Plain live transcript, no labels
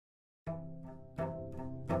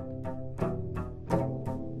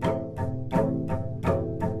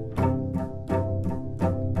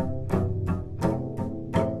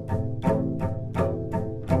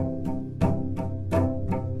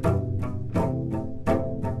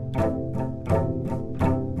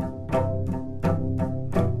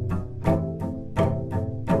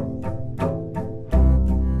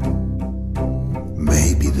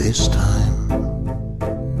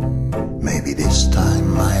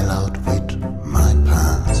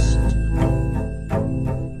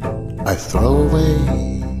throw away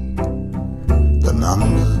the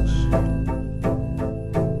numbers,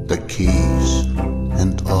 the keys,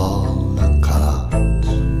 and all the cards.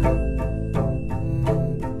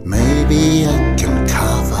 Maybe I can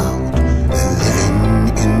carve out a living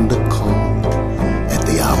in the cold at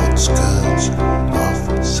the outskirts of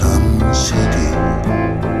some city.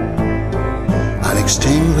 I'll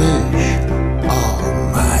extinguish all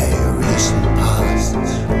my recent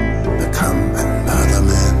pasts, become another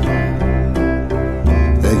man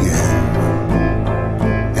again,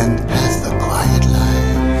 and have the quiet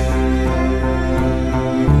life,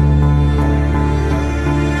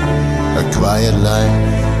 a quiet life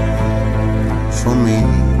for me,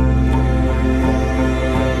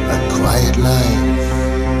 a quiet life,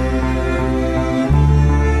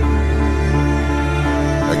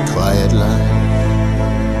 a quiet life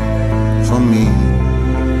for me,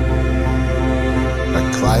 a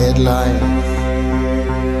quiet life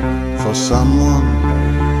for someone,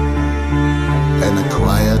 and a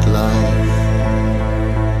quiet life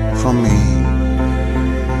for me.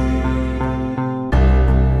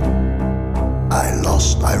 I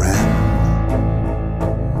lost, I ran,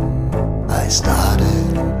 I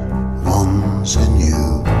started once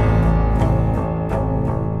anew,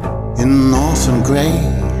 in northern grey,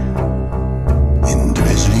 in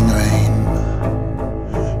drizzling rain,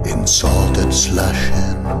 in salted slush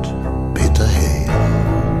and bitter hay.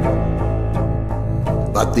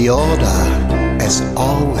 But the order, as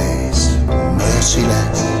always,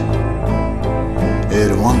 merciless,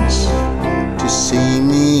 it wants to see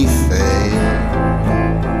me fail.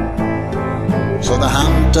 So the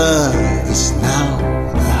hunter is now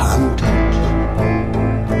the hunted.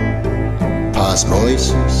 Past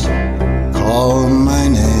voices call my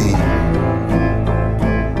name.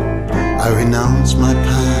 I renounce my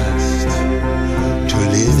past to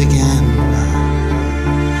live again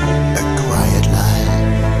a quiet life,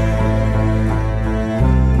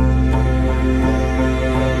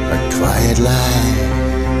 a quiet life,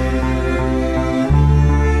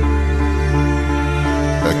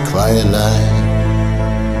 a quiet life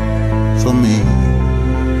for me,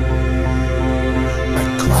 a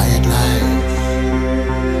quiet life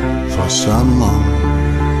for someone,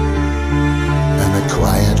 and a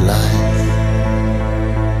quiet life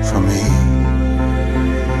for me.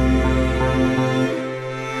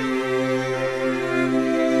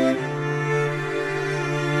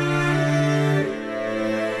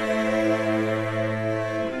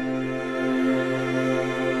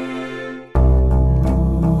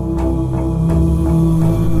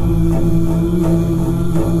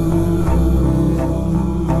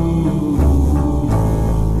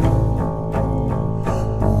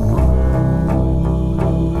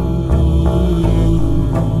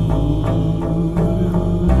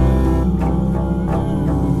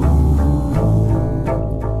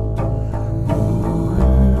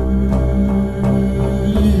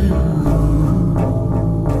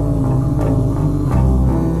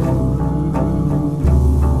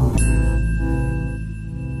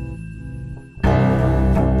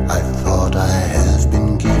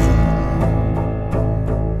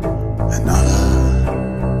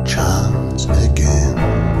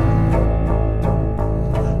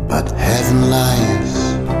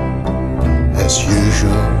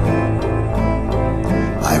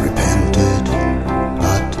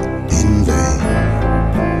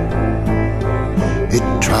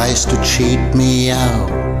 To cheat me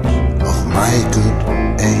out of my good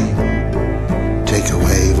aim, take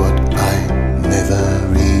away what I never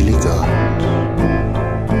really got,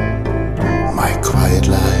 my quiet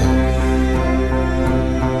life.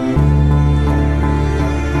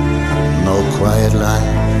 No quiet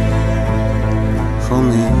life for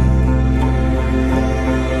me,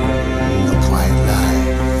 no quiet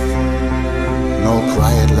life, no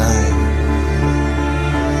quiet life,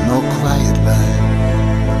 no quiet life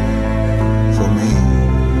for me,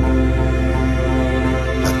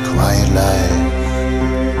 a quiet life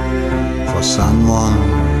for someone,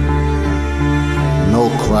 no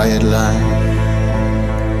quiet life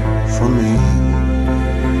for me.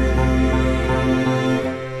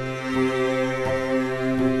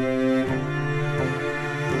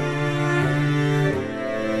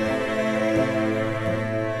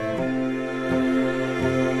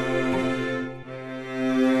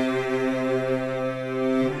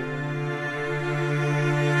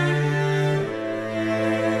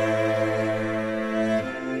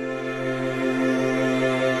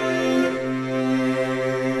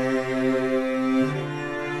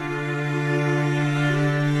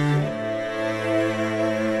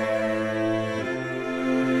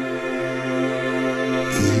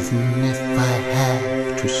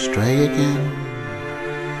 stray again.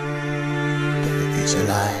 There is a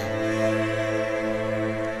life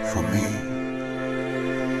for me,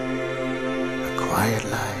 a quiet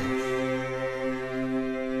life,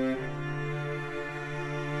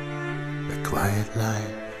 a quiet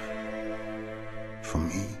life for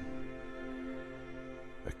me.